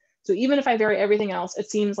longer. So even if I vary everything else,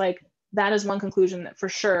 it seems like that is one conclusion that for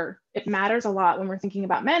sure it matters a lot when we're thinking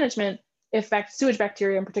about management if sewage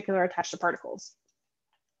bacteria in particular are attached to particles.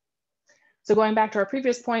 So going back to our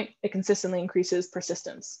previous point, it consistently increases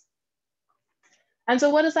persistence. And so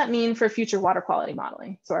what does that mean for future water quality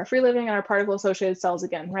modeling? So our free living and our particle associated cells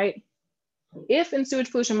again, right? If in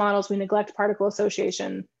sewage pollution models we neglect particle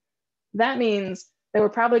association, that means that we're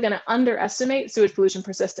probably going to underestimate sewage pollution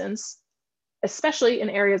persistence, especially in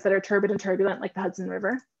areas that are turbid and turbulent like the Hudson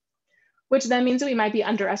River, which then means that we might be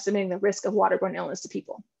underestimating the risk of waterborne illness to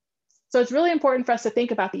people. So it's really important for us to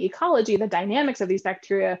think about the ecology, the dynamics of these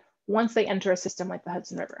bacteria once they enter a system like the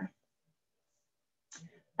Hudson River.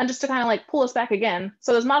 And just to kind of like pull us back again,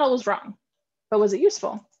 so this model was wrong, but was it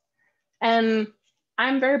useful? And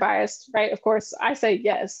I'm very biased, right? Of course, I say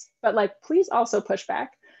yes, but like, please also push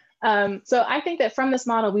back. So I think that from this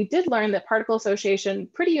model, we did learn that particle association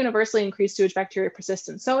pretty universally increased sewage bacteria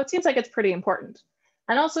persistence. So it seems like it's pretty important.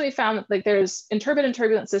 And also we found that like there's in turbid and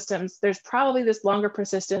turbulent systems, there's probably this longer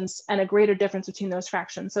persistence and a greater difference between those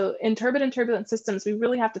fractions. So in turbid and turbulent systems, we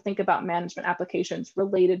really have to think about management applications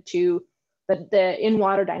related to the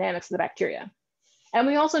in-water dynamics of the bacteria. And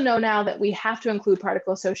we also know now that we have to include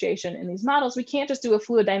particle association in these models. We can't just do a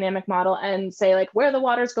fluid dynamic model and say like where the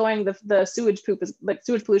water's going, the sewage poop is like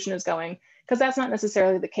sewage pollution is going, because that's not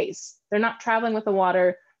necessarily the case. They're not traveling with the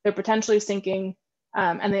water, they're potentially sinking,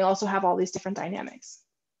 and they also have all these different dynamics.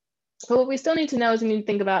 But what we still need to know is we need to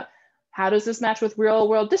think about how does this match with real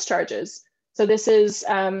world discharges? So this is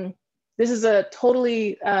a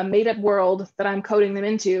totally made up world that I'm coding them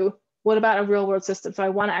into. What about a real world system? So I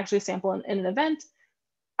want to actually sample in an event.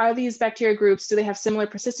 Are these bacteria groups, do they have similar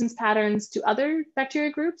persistence patterns to other bacteria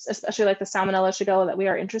groups, especially like the Salmonella Shigella that we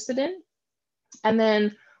are interested in? And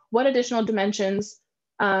then what additional dimensions,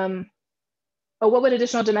 what would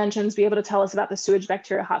additional dimensions be able to tell us about the sewage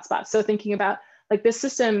bacteria hotspots? So thinking about like this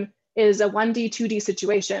system is a 1D, 2D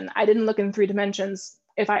situation. I didn't look in 3 dimensions.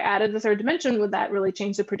 If I added the 3rd dimension, would that really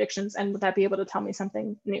change the predictions? And would that be able to tell me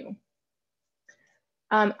something new?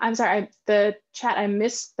 I'm sorry, the chat, I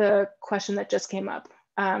missed the question that just came up.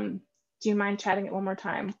 Do you mind chatting it one more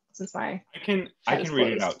time since my I can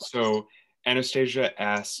read it out. So Anastasia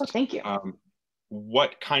asked, thank you.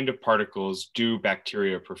 What kind of particles do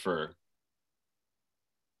bacteria prefer?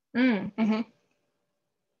 Thank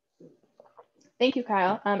you,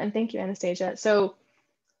 Kyle, and thank you, Anastasia. So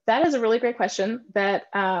that is a really great question that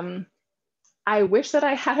I wish that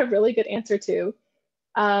I had a really good answer to.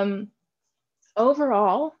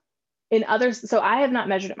 Overall, in others, so I have not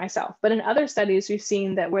measured it myself, but in other studies, we've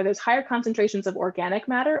seen that where there's higher concentrations of organic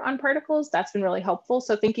matter on particles, that's been really helpful.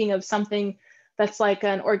 So thinking of something that's like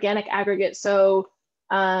an organic aggregate, so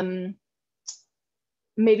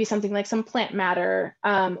maybe something like some plant matter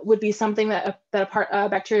would be something that a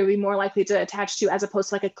bacteria would be more likely to attach to as opposed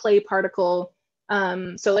to like a clay particle.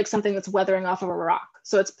 So like something that's weathering off of a rock.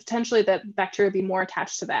 So it's potentially that bacteria would be more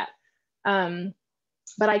attached to that.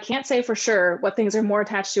 But I can't say for sure what things are more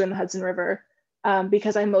attached to in the Hudson River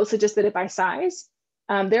because I mostly just did it by size.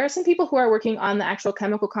 There are some people who are working on the actual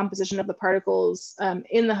chemical composition of the particles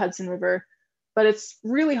in the Hudson River, but it's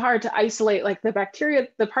really hard to isolate like the bacteria,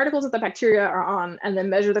 the particles that the bacteria are on, and then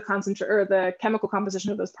measure the concentration or the chemical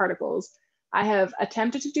composition of those particles. I have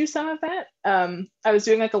attempted to do some of that. I was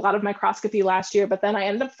doing like a lot of microscopy last year, but then I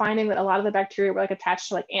ended up finding that a lot of the bacteria were like attached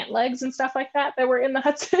to like ant legs and stuff like that were in the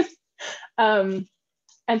Hudson.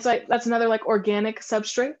 And so that's another like organic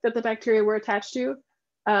substrate that the bacteria were attached to.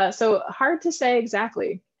 So hard to say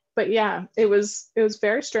exactly, but yeah, it was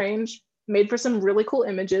very strange, made for some really cool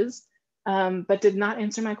images, but did not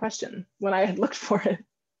answer my question when I had looked for it.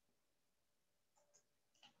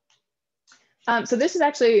 So this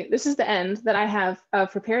is the end that I have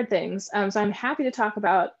of prepared things. So I'm happy to talk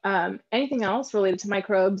about anything else related to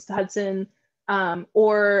microbes, the Hudson,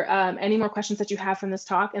 or any more questions that you have from this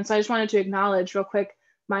talk. And so I just wanted to acknowledge real quick,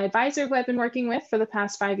 my advisor who I've been working with for the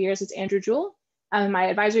past 5 years is Andrew Jewell. My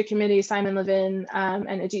advisory committee, Simon Levin and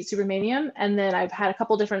Ajit Subramaniam. And then I've had a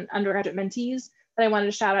couple different undergraduate mentees that I wanted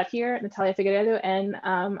to shout out here, Natalia Figueiredo and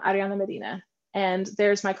Ariana Medina. And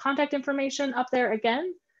there's my contact information up there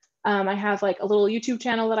again. I have like a little YouTube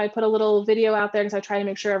channel that I put a little video out there because I try to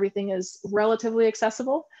make sure everything is relatively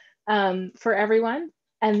accessible for everyone.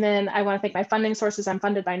 And then I want to thank my funding sources. I'm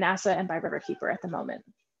funded by NASA and by Riverkeeper at the moment.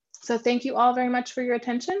 So thank you all very much for your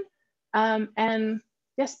attention. And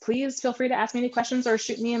yes, please feel free to ask me any questions or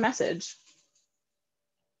shoot me a message.